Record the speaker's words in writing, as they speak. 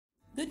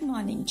Good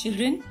morning,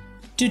 children.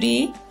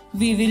 Today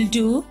we will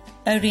do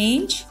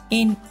arrange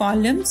in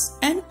columns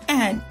and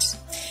add.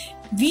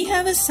 We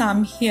have a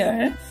sum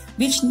here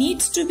which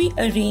needs to be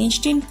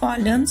arranged in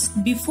columns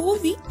before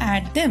we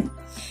add them.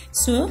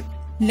 So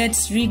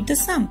let's read the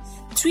sum.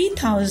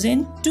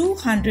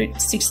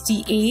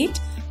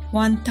 3,268,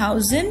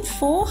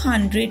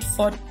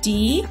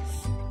 1,440,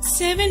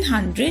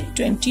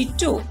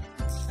 722.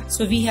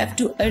 So we have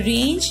to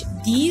arrange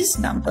these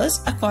numbers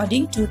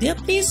according to their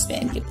place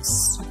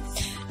values.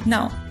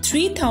 Now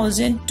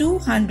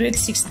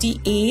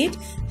 3,268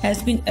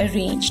 has been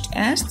arranged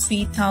as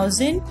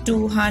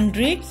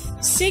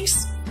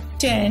 3,206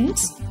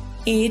 tens,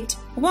 8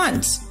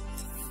 ones.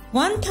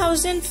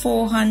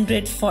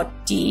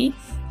 1,440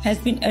 has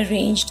been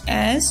arranged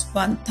as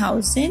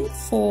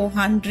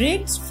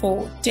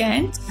 1,404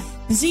 tens,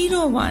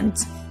 0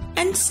 ones,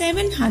 and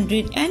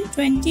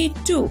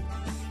 722.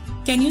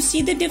 Can you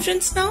see the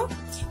difference now?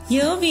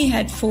 Here we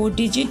had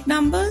 4-digit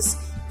numbers.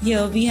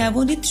 Here we have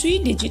only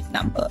 3-digit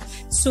number.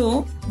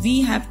 So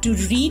we have to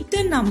read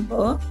the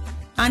number,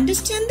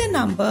 understand the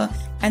number,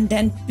 and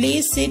then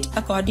place it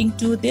according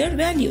to their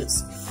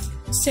values.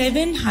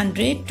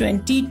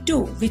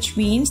 722, which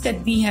means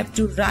that we have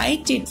to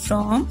write it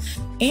from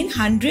in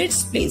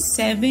hundreds place.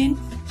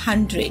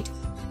 700,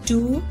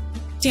 2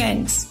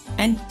 tens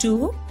and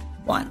 2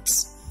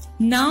 ones.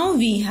 Now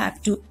we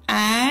have to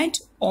add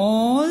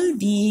all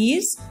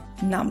these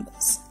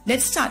numbers.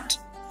 Let's start.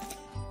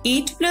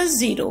 8 plus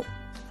 0.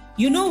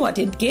 You know what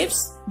it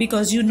gives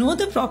because you know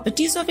the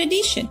properties of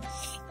addition.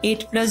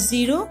 8 plus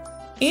 0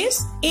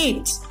 is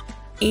 8.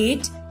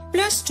 8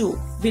 plus 2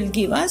 will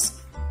give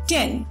us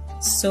 10.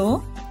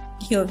 So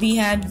here we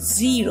have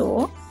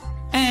 0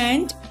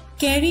 and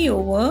carry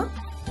over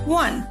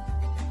 1.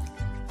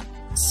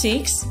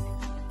 6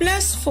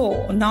 plus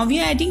 4. Now we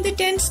are adding the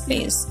tens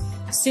place.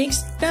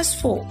 6 plus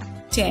 4,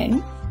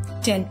 10.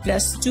 10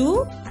 plus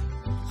 2,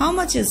 how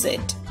much is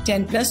it?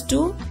 10 plus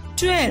 2,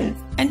 12.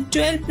 And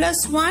 12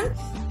 plus 1,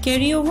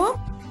 carry over.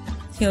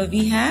 Here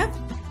we have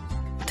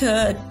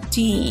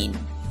 13.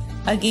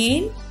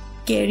 Again,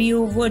 carry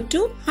over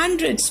to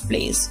hundreds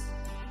place.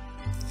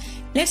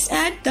 Let's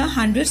add the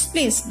hundreds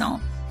place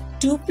now.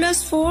 2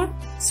 plus 4,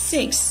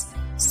 6.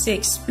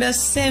 6 plus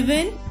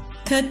 7,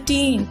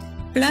 13.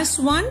 Plus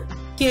 1,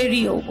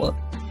 carry over.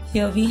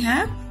 Here we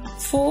have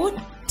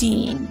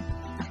 14.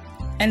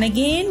 And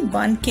again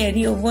 1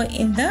 carry over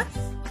in the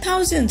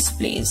thousands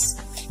place.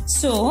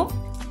 So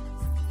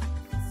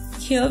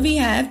here we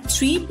have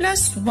 3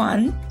 plus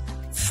 1,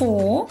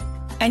 4,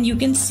 and you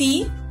can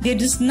see there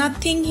is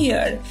nothing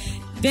here.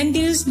 When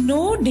there is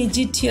no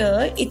digit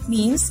here, it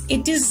means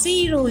it is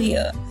 0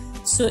 here.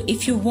 So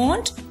if you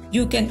want,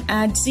 you can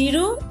add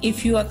 0.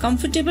 If you are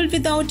comfortable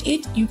without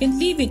it, you can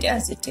leave it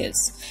as it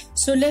is.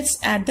 So let's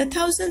add the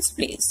thousands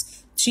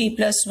place. 3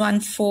 plus 1,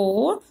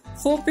 4.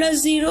 4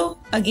 plus 0,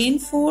 again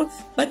 4,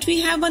 but we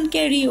have one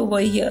carry over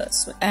here.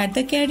 So add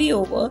the carry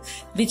over,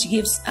 which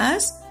gives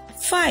us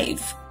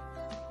 5.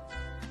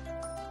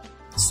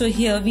 So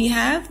here we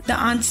have the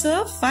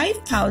answer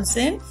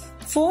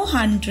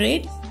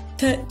 5,400,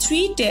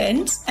 3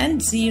 tens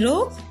and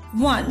 0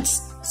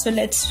 ones. So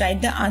let's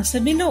write the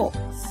answer below.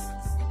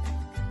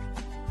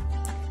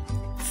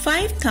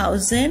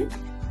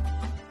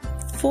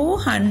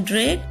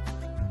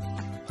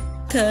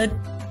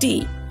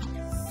 5,430.